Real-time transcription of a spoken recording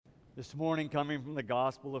This morning, coming from the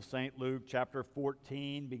Gospel of St. Luke, chapter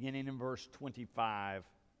 14, beginning in verse 25.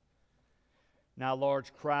 Now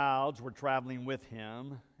large crowds were traveling with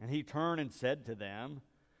him, and he turned and said to them,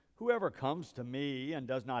 "Whoever comes to me and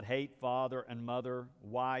does not hate father and mother,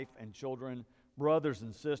 wife and children, brothers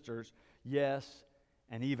and sisters, yes,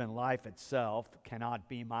 and even life itself, cannot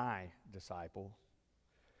be my disciple.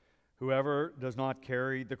 Whoever does not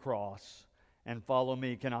carry the cross and follow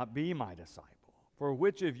me cannot be my disciple. For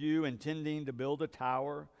which of you, intending to build a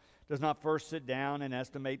tower, does not first sit down and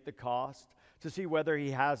estimate the cost to see whether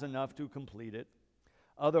he has enough to complete it?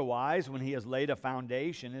 Otherwise, when he has laid a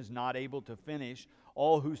foundation and is not able to finish,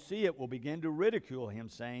 all who see it will begin to ridicule him,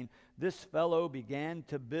 saying, 'This fellow began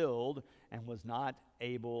to build and was not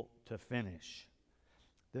able to finish.'"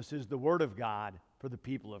 This is the word of God for the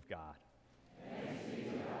people of God. Thanks be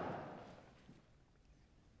to God.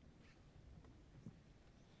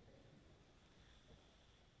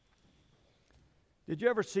 Did you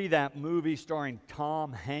ever see that movie starring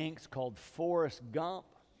Tom Hanks called Forrest Gump?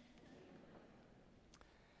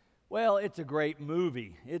 Well, it's a great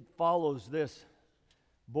movie. It follows this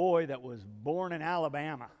boy that was born in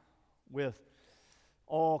Alabama with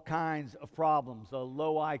all kinds of problems, a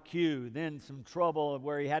low IQ, then some trouble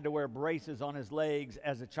where he had to wear braces on his legs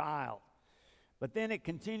as a child. But then it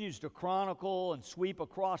continues to chronicle and sweep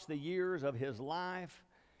across the years of his life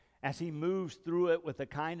as he moves through it with a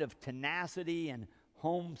kind of tenacity and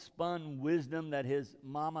homespun wisdom that his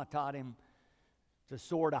mama taught him to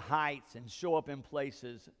soar to heights and show up in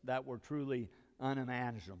places that were truly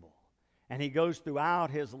unimaginable. And he goes throughout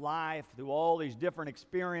his life, through all these different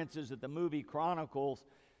experiences that the movie chronicles,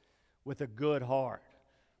 with a good heart,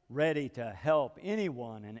 ready to help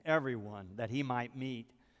anyone and everyone that he might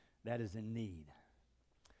meet that is in need.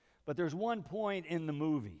 But there's one point in the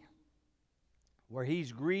movie where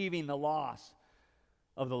he's grieving the loss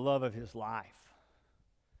of the love of his life.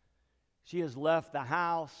 She has left the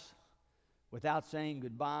house without saying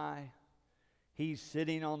goodbye. He's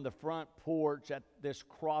sitting on the front porch at this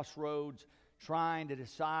crossroads trying to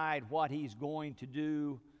decide what he's going to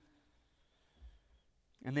do.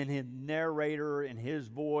 And then his narrator in his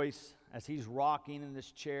voice, as he's rocking in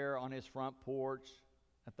this chair on his front porch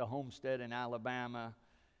at the homestead in Alabama,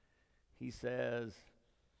 he says,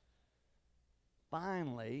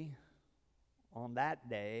 "Finally, on that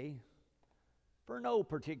day, for no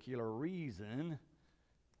particular reason,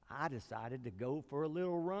 I decided to go for a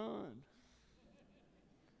little run."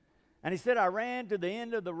 And he said, "I ran to the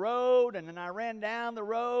end of the road, and then I ran down the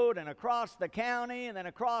road and across the county and then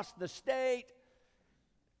across the state,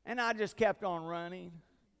 and I just kept on running."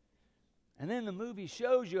 And then the movie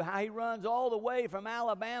shows you how he runs all the way from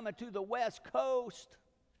Alabama to the West Coast.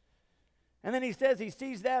 And then he says he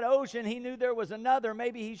sees that ocean. He knew there was another.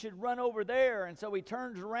 Maybe he should run over there. And so he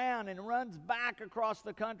turns around and runs back across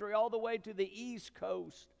the country all the way to the East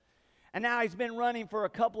Coast. And now he's been running for a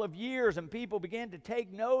couple of years, and people begin to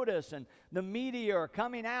take notice, and the media are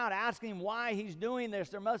coming out asking him why he's doing this.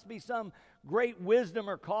 There must be some great wisdom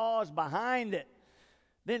or cause behind it.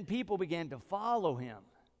 Then people begin to follow him.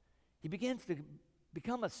 He begins to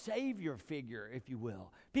become a savior figure, if you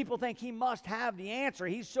will. People think he must have the answer.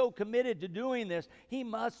 He's so committed to doing this. He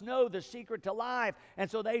must know the secret to life. And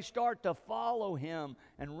so they start to follow him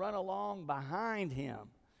and run along behind him.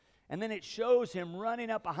 And then it shows him running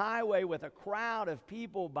up a highway with a crowd of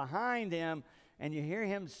people behind him. And you hear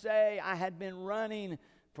him say, "I had been running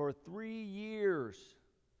for 3 years,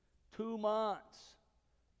 2 months,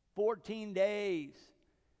 14 days,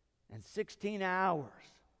 and 16 hours.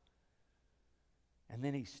 And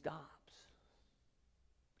then he stops.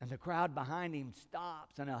 And the crowd behind him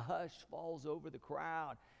stops, and a hush falls over the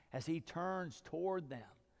crowd as he turns toward them.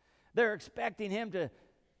 They're expecting him to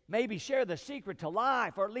maybe share the secret to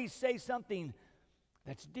life, or at least say something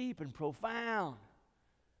that's deep and profound.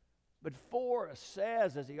 But Forrest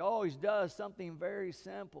says, as he always does, something very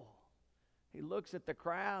simple. He looks at the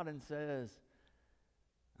crowd and says,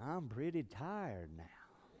 "I'm pretty tired now.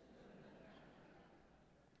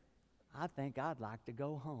 I think I'd like to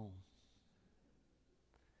go home."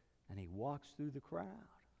 And he walks through the crowd.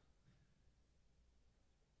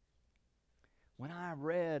 When I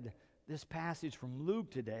read this passage from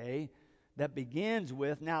Luke today that begins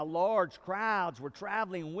with, "Now large crowds were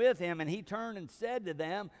traveling with him, and he turned and said to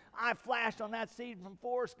them," I flashed on that scene from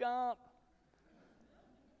Forrest Gump.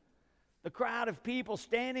 The crowd of people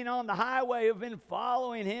standing on the highway have been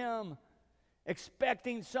following him,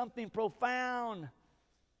 expecting something profound.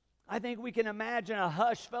 I think we can imagine a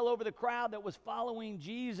hush fell over the crowd that was following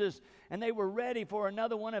Jesus, and they were ready for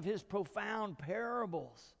another one of his profound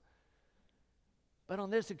parables. But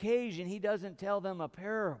on this occasion, he doesn't tell them a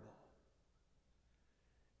parable.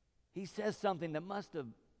 he says something that must have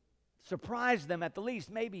surprised them, at the least,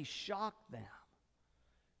 maybe shocked them.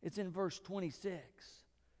 It's in verse 26.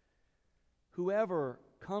 Whoever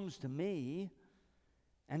comes to me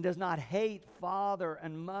and does not hate father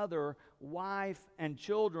and mother, wife and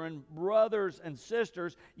children, brothers and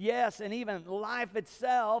sisters, yes, and even life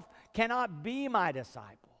itself, cannot be my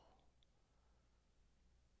disciple.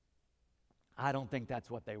 I don't think that's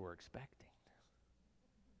what they were expecting.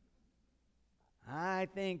 I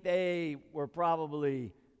think they were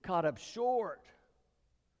probably caught up short.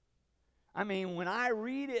 I mean, when I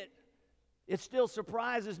read it, it still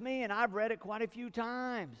surprises me, and I've read it quite a few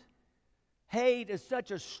times. Hate is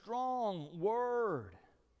such a strong word.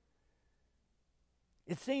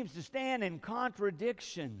 It seems to stand in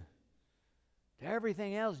contradiction to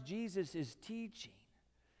everything else Jesus is teaching.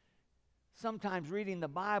 Sometimes reading the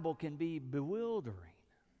Bible can be bewildering.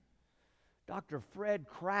 Dr. Fred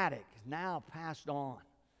Craddock is now passed on,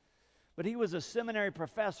 but he was a seminary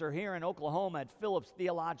professor here in Oklahoma at Phillips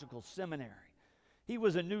Theological Seminary. He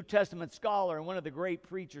was a New Testament scholar and one of the great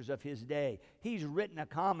preachers of his day. He's written a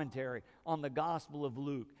commentary on the Gospel of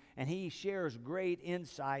Luke, and he shares great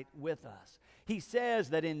insight with us. He says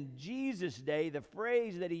that in Jesus' day, the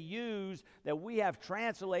phrase that he used that we have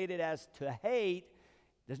translated as to hate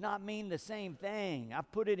does not mean the same thing. I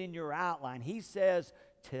put it in your outline. He says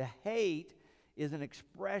to hate is an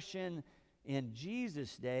expression in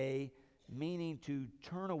Jesus' day meaning to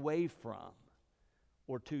turn away from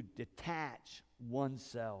or to detach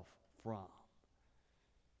oneself from.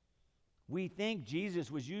 We think Jesus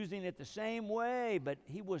was using it the same way, but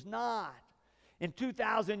he was not. In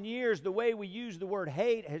 2,000 years, the way we use the word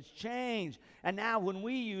hate has changed, and now when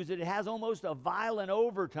we use it, it has almost a violent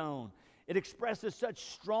overtone. It expresses such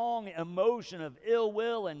strong emotion of ill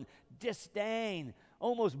will and disdain,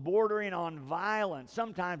 almost bordering on violence,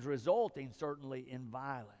 sometimes resulting certainly in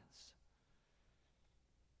violence.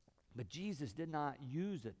 But Jesus did not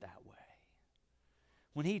use it that way.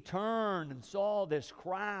 When he turned and saw this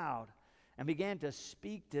crowd and began to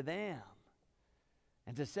speak to them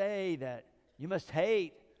and to say that you must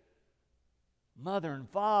hate mother and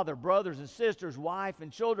father, brothers and sisters, wife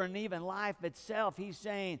and children, and even life itself, he's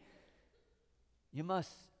saying you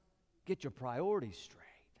must get your priorities straight.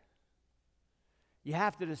 You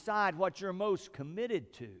have to decide what you're most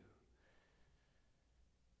committed to.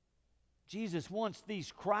 Jesus wants these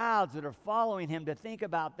crowds that are following him to think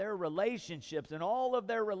about their relationships and all of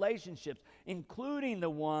their relationships, including the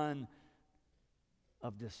one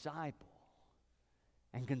of disciple,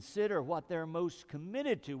 and consider what they're most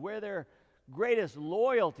committed to, where their greatest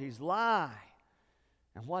loyalties lie,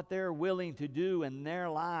 and what they're willing to do in their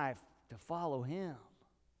life to follow him.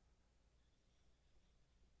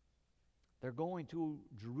 They're going to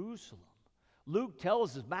Jerusalem. Luke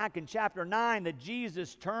tells us back in chapter 9 that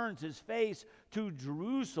Jesus turns his face to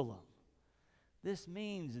Jerusalem. This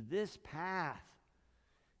means this path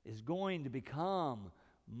is going to become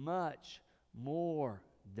much more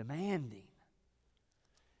demanding.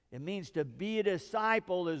 It means to be a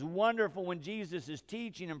disciple is wonderful when Jesus is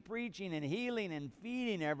teaching and preaching and healing and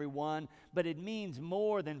feeding everyone, but it means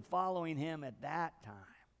more than following him at that time.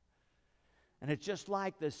 And it's just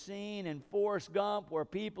like the scene in Forrest Gump where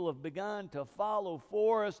people have begun to follow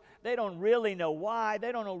Forrest. They don't really know why.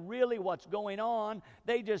 They don't know really what's going on.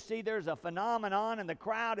 They just see there's a phenomenon and the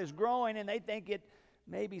crowd is growing and they think it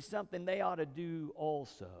may be something they ought to do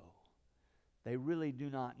also. They really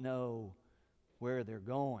do not know where they're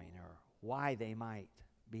going or why they might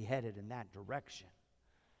be headed in that direction.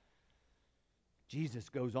 Jesus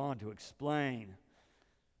goes on to explain,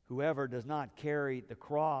 whoever does not carry the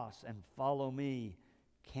cross and follow me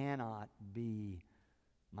cannot be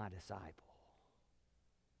my disciple.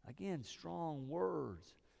 Again, strong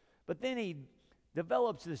words. But then he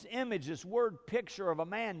develops this image, this word picture of a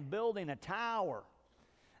man building a tower.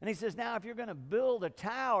 And he says, now if you're going to build a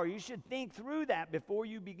tower, you should think through that before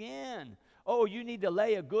you begin. Oh, you need to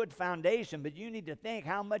lay a good foundation, but you need to think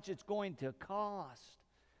how much it's going to cost,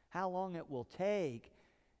 how long it will take.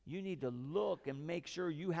 You need to look and make sure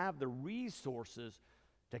you have the resources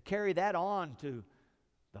to carry that on to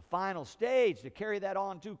the final stage, to carry that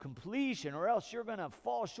on to completion, or else you're going to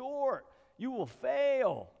fall short. You will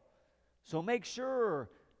fail. So make sure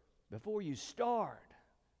before you start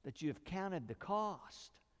that you have counted the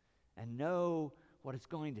cost and know what it's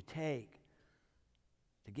going to take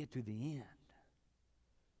to get to the end.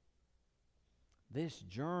 This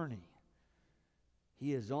journey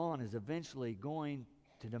he is on is eventually going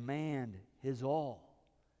to demand his all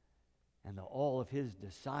and the all of his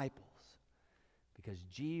disciples, because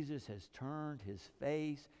Jesus has turned his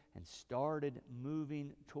face and started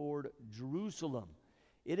moving toward Jerusalem.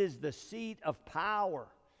 It is the seat of power.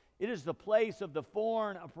 It is the place of the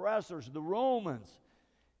foreign oppressors, the Romans.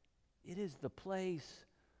 It is the place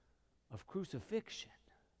of crucifixion.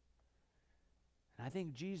 And I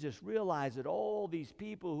think Jesus realized that all these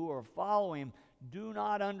people who are following him do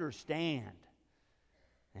not understand.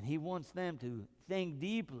 And he wants them to think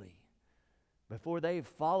deeply before they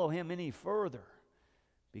follow him any further,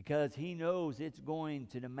 because he knows it's going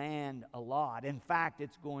to demand a lot. In fact,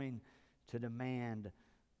 it's going to demand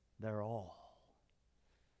their all.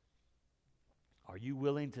 Are you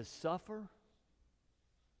willing to suffer?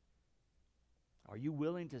 Are you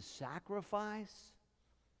willing to sacrifice?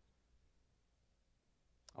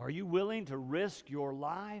 Are you willing to risk your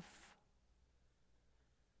life?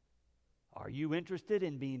 Are you interested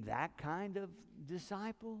in being that kind of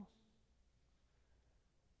disciple?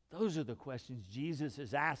 Those are the questions Jesus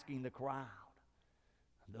is asking the crowd.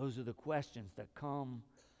 And those are the questions that come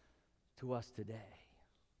to us today.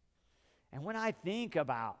 And when I think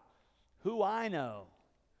about who I know,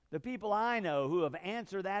 the people I know who have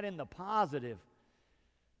answered that in the positive,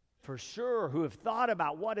 for sure, who have thought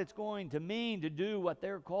about what it's going to mean to do what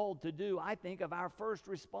they're called to do, I think of our first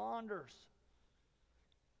responders.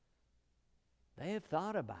 They have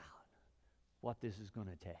thought about what this is going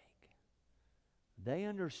to take. They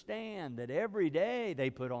understand that every day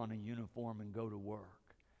they put on a uniform and go to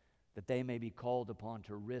work, that they may be called upon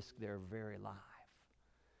to risk their very life.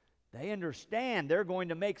 They understand they're going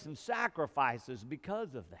to make some sacrifices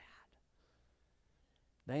because of that.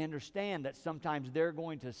 They understand that sometimes they're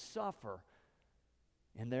going to suffer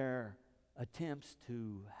in their attempts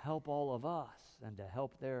to help all of us and to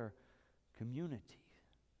help their community.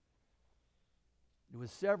 It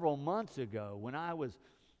was several months ago when I was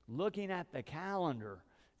looking at the calendar,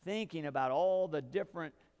 thinking about all the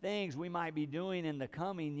different things we might be doing in the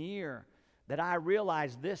coming year, that I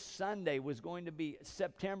realized this Sunday was going to be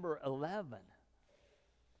September 11.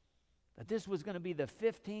 That this was going to be the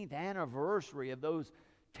 15th anniversary of those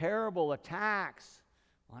terrible attacks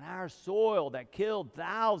on our soil that killed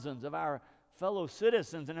thousands of our fellow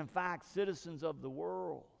citizens, and in fact, citizens of the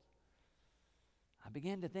world. I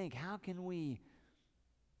began to think, how can we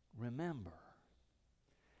remember?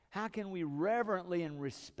 How can we reverently and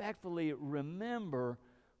respectfully remember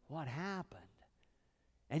what happened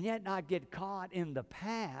and yet not get caught in the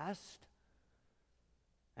past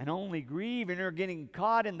and only grieving, or getting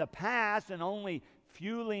caught in the past and only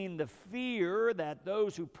fueling the fear that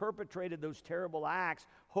those who perpetrated those terrible acts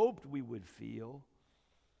hoped we would feel?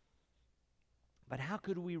 But how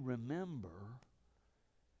could we remember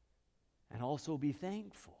and also be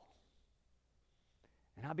thankful?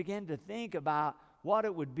 And I began to think about what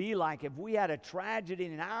it would be like if we had a tragedy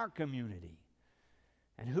in our community.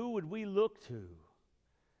 And who would we look to?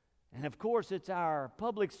 And of course, it's our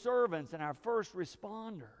public servants and our first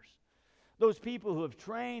responders. Those people who have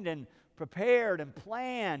trained and prepared and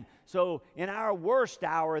planned. So in our worst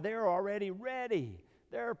hour, they're already ready.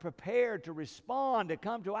 They're prepared to respond, to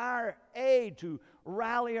come to our aid, to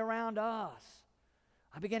rally around us.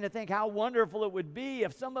 I began to think how wonderful it would be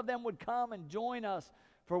if some of them would come and join us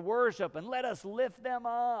for worship and let us lift them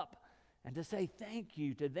up and to say thank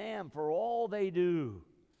you to them for all they do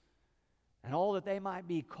and all that they might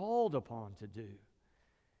be called upon to do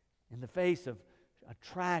in the face of a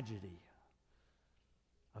tragedy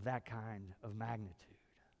of that kind of magnitude.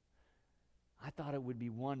 I thought it would be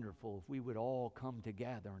wonderful if we would all come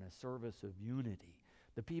together in a service of unity.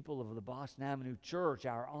 The people of the Boston Avenue Church,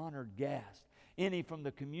 our honored guests, any from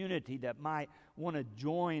the community that might want to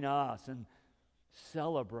join us and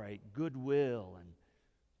celebrate goodwill and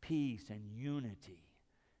peace and unity.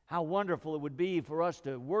 How wonderful it would be for us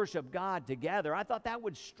to worship God together. I thought that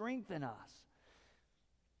would strengthen us.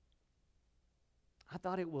 I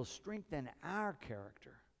thought it will strengthen our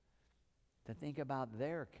character to think about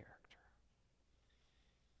their character.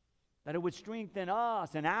 That it would strengthen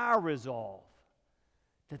us and our resolve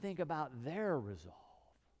to think about their resolve.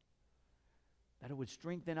 That it would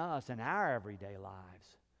strengthen us in our everyday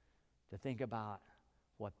lives to think about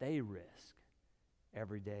what they risk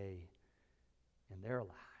every day in their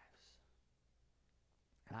lives.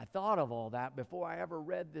 And I thought of all that before I ever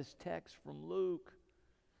read this text from Luke.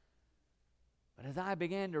 But as I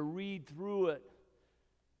began to read through it,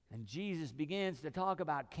 and Jesus begins to talk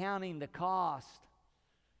about counting the cost,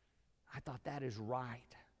 I thought that is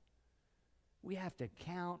right. We have to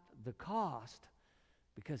count the cost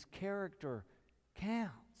because character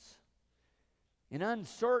counts. In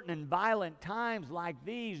uncertain and violent times like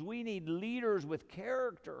these, we need leaders with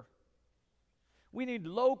character. We need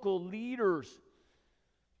local leaders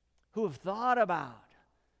who have thought about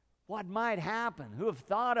what might happen, who have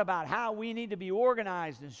thought about how we need to be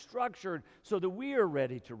organized and structured so that we are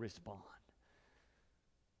ready to respond.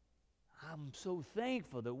 I'm so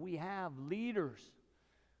thankful that we have leaders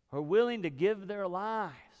who are willing to give their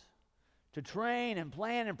lives to train and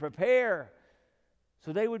plan and prepare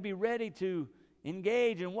so they would be ready to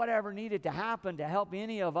engage in whatever needed to happen to help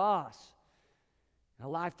any of us in a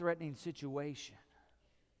life-threatening situation.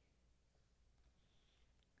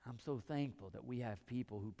 I'm so thankful that we have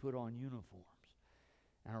people who put on uniforms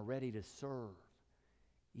and are ready to serve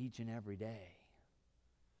each and every day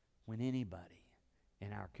when anybody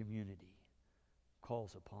in our community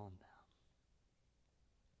calls upon them.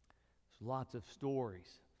 There's lots of stories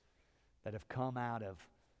that have come out of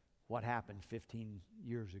what happened 15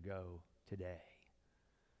 years ago today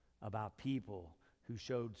about people who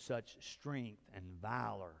showed such strength and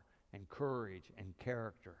valor and courage and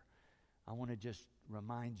character. I want to just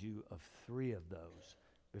remind you of 3 of those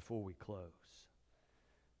before we close.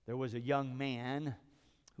 There was a young man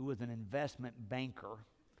who was an investment banker.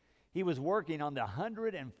 He was working on the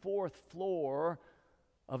 104th floor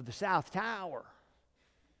of the South Tower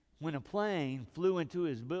when a plane flew into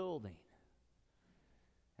his building.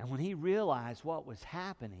 And when he realized what was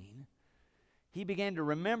happening, he began to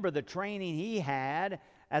remember the training he had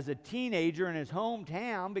as a teenager in his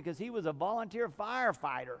hometown because he was a volunteer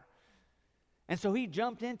firefighter. And so he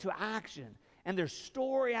jumped into action. And there's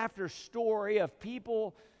story after story of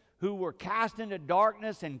people who were cast into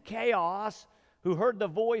darkness and chaos, who heard the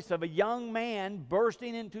voice of a young man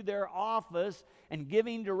bursting into their office and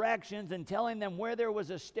giving directions and telling them where there was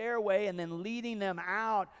a stairway and then leading them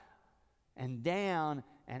out and down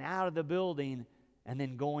and out of the building and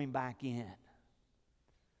then going back in.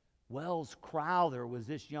 Wells Crowther was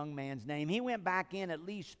this young man's name. He went back in at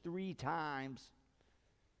least 3 times.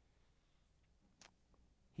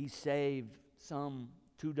 He saved some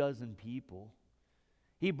 24 people.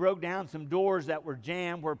 He broke down some doors that were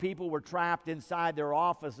jammed where people were trapped inside their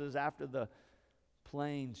offices after the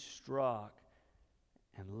plane struck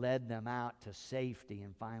and led them out to safety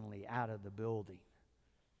and finally out of the building.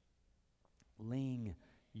 Ling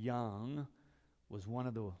Young was one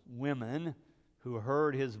of the women who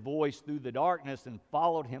heard his voice through the darkness and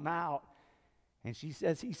followed him out. And she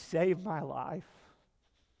says, he saved my life.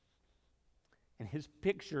 And his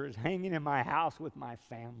picture is hanging in my house with my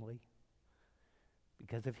family.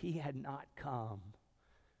 Because if he had not come,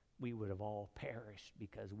 we would have all perished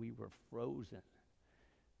because we were frozen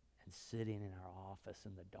and sitting in our office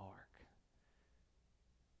in the dark.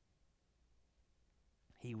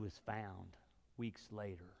 He was found weeks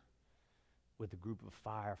later with a group of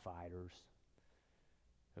firefighters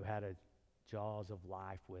who had a jaws of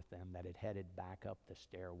life with them that had headed back up the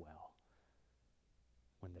stairwell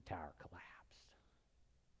when the tower collapsed.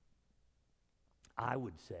 I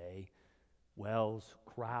would say Wells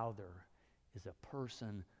Crowther is a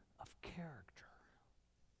person of character.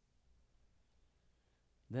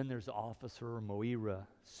 Then there's Officer Moira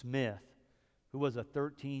Smith, who was a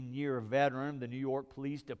 13-year veteran of the New York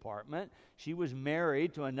Police Department. She was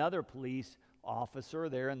married to another police officer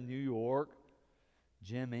there in New York,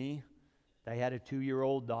 Jimmy. They had a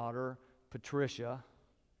 2-year-old daughter, Patricia.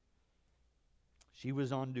 She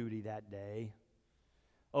was on duty that day.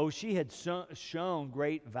 Oh, she had shown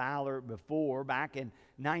great valor before. Back in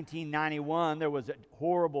 1991, there was a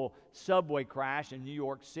horrible subway crash in New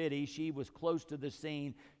York City. She was close to the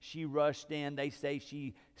scene. She rushed in. They say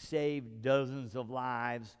she saved dozens of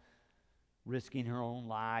lives, risking her own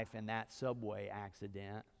life in that subway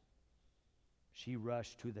accident. She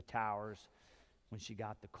rushed to the towers when she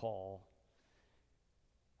got the call.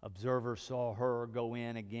 Observers saw her go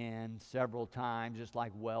in again several times, just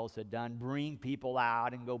like Wells had done, bring people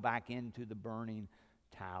out and go back into the burning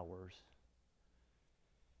towers.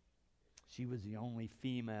 She was the only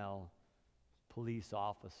female police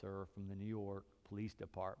officer from the New York Police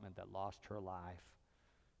Department that lost her life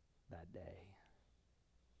that day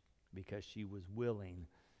because she was willing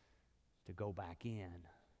to go back in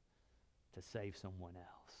to save someone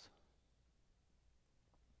else.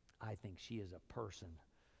 I think she is a person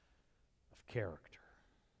of character.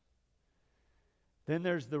 Then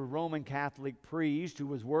there's the Roman Catholic priest who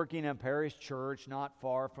was working in a parish church not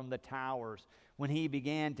far from the towers. When he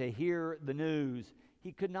began to hear the news,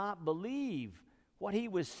 he could not believe what he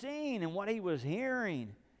was seeing and what he was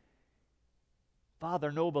hearing.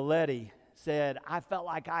 Father Nobiletti said, I felt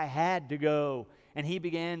like I had to go. And he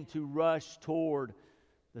began to rush toward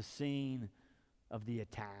the scene of the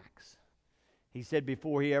attacks. He said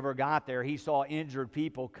before he ever got there, he saw injured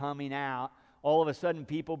people coming out all of a sudden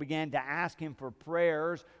people began to ask him for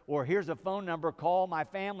prayers, or here's a phone number, call my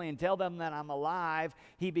family and tell them that I'm alive.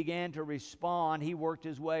 He began to respond. He worked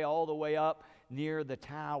his way all the way up near the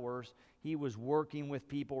towers. He was working with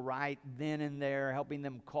people right then and there, helping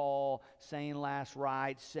them call, saying last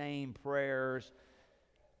rites, saying prayers.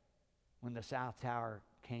 When the South Tower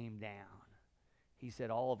came down, he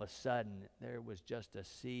said all of a sudden there was just a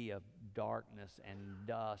sea of darkness and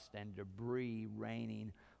dust and debris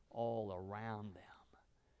raining all around them.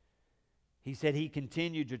 He said he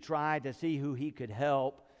continued to try to see who he could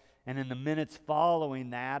help, and in the minutes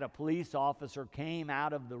following that, a police officer came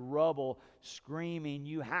out of the rubble screaming,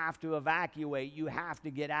 "You have to evacuate, you have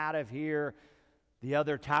to get out of here. The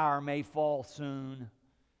other tower may fall soon."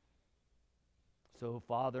 So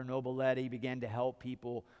Father Nobiletti began to help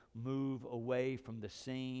people move away from the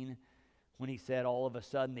scene. When he said all of a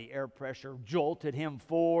sudden the air pressure jolted him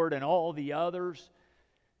forward and all the others,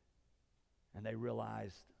 and they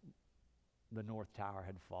realized the North Tower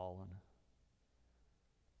had fallen.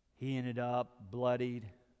 He ended up bloodied,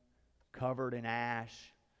 covered in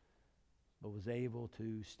ash, but was able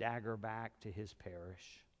to stagger back to his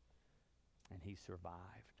parish, and he survived.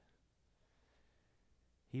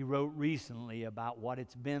 He wrote recently about what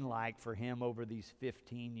it's been like for him over these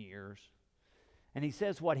 15 years. And he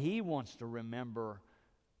says what he wants to remember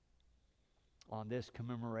on this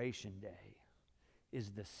commemoration day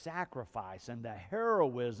is the sacrifice and the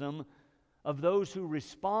heroism of those who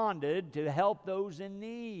responded to help those in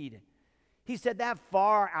need. He said that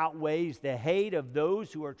far outweighs the hate of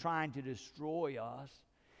those who are trying to destroy us.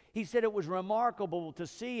 He said it was remarkable to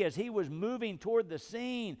see as he was moving toward the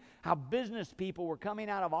scene how business people were coming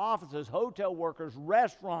out of offices, hotel workers,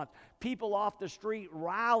 restaurants, people off the street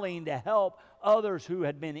rallying to help others who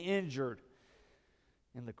had been injured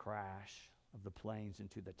in the crash of the planes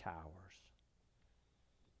into the towers.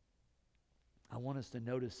 I want us to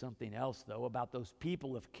notice something else, though, about those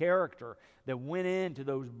people of character that went into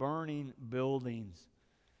those burning buildings.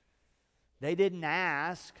 They didn't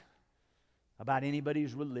ask about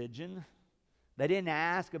anybody's religion. They didn't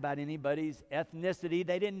ask about anybody's ethnicity.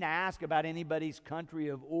 They didn't ask about anybody's country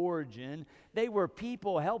of origin. They were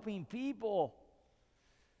people helping people.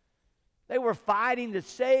 They were fighting to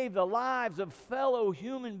save the lives of fellow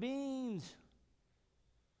human beings.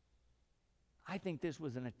 I think this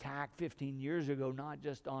was an attack 15 years ago, not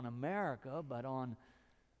just on America, but on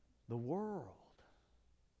the world.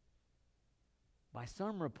 By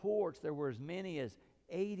some reports, there were as many as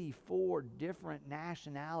 84 different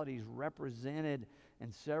nationalities represented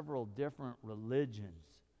in several different religions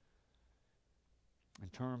in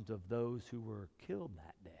terms of those who were killed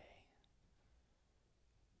that day.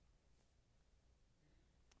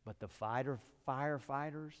 But the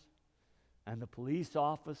firefighters and the police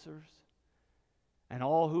officers and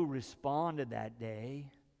all who responded that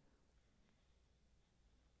day,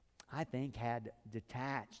 I think, had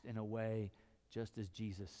detached in a way, just as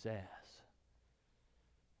Jesus says.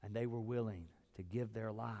 And they were willing to give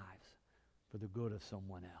their lives for the good of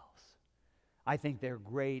someone else. I think they're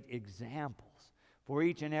great examples for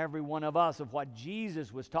each and every one of us of what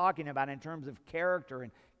Jesus was talking about in terms of character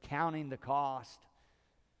and counting the cost.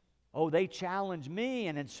 Oh, they challenge me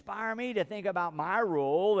and inspire me to think about my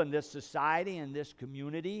role in this society and this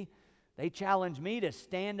community. They challenge me to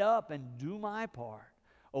stand up and do my part.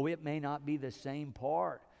 Oh, it may not be the same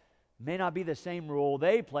part. May not be the same role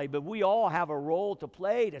they play, but we all have a role to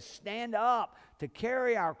play, to stand up, to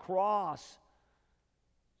carry our cross,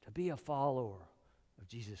 to be a follower of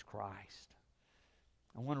Jesus Christ.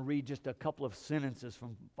 I want to read just a couple of sentences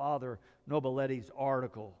from Father Nobiletti's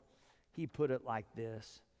article. He put it like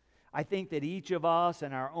this: I think that each of us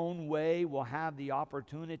in our own way will have the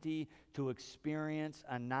opportunity to experience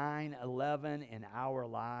a 9/11 in our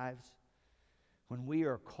lives when we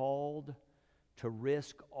are called to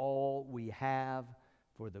risk all we have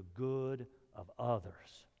for the good of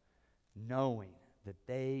others, knowing that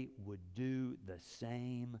they would do the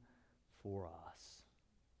same for us.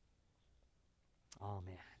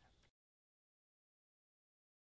 Amen.